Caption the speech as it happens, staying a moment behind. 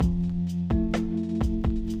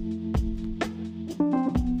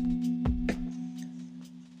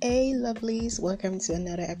Hey lovelies, welcome to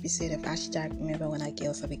another episode of Hashtag Remember When Our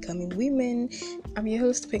Girls Are Becoming Women. I'm your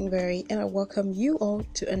host Pinkberry and I welcome you all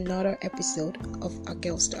to another episode of Our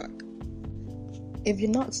Girls Talk. If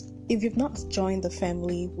you've not joined the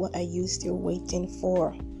family, what are you still waiting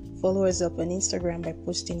for? Follow us up on Instagram by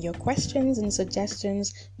posting your questions and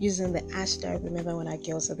suggestions using the hashtag Remember When Our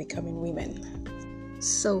Girls Are Becoming Women.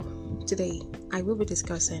 So today I will be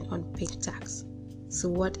discussing on pink tax. So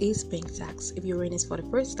what is pink tax? If you're in this for the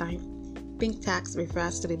first time, pink tax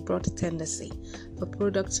refers to the broad tendency for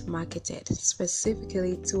products marketed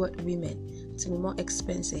specifically toward women to be more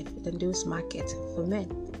expensive than those marketed for men,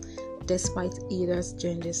 despite either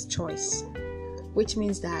gender's choice. Which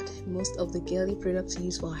means that most of the girly products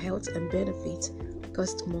used for health and benefit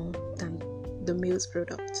cost more than the male's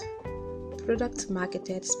product. Products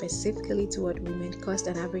marketed specifically toward women cost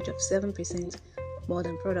an average of 7% more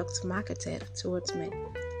than products marketed towards men.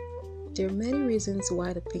 There are many reasons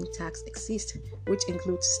why the pink tax exists, which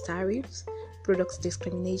includes tariffs, product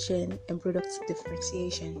discrimination, and product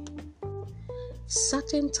differentiation.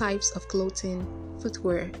 Certain types of clothing,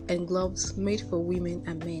 footwear, and gloves made for women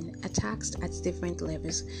and men are taxed at different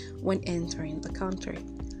levels when entering the country.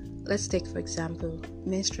 Let's take, for example,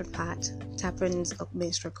 menstrual pads, tampons of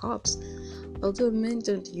menstrual cups. Although men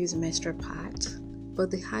don't use menstrual pads, but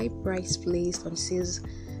the high price placed on sales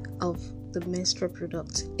of the menstrual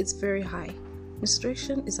product is very high.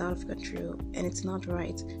 Menstruation is out of control and it's not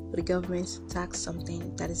right for the government to tax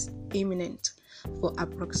something that is imminent for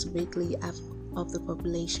approximately half of the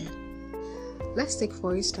population. Let's take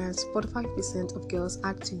for instance 45% of girls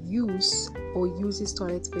have to use or uses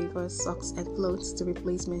toilet paper, socks and clothes to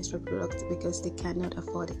replace menstrual products because they cannot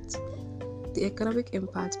afford it. The economic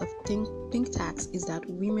impact of pink tax is that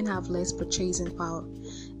women have less purchasing power,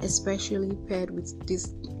 especially paired with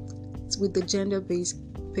the gender-based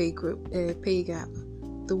pay gap.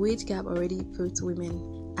 The wage gap already puts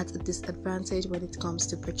women at a disadvantage when it comes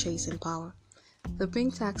to purchasing power. The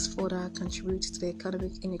pink tax further contributes to the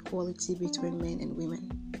economic inequality between men and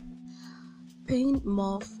women. Paying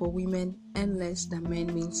more for women and less than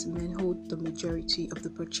men means men hold the majority of the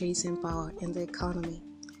purchasing power in the economy.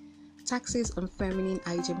 Taxes on feminine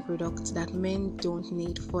hygiene products that men don't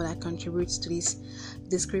need further contributes to this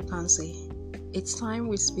discrepancy. It's time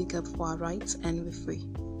we speak up for our rights and be free.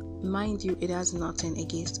 Mind you, it has nothing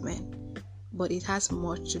against men, but it has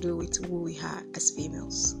much to do with who we are as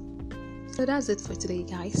females. So that's it for today,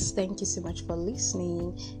 guys. Thank you so much for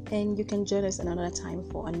listening, and you can join us another time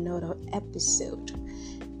for another episode.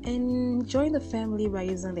 And join the family by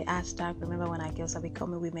using the hashtag Remember When Our Girls Are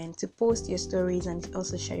Becoming Women to post your stories and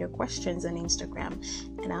also share your questions on Instagram,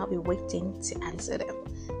 and I'll be waiting to answer them.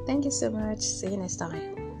 Thank you so much. See you next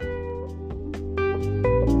time.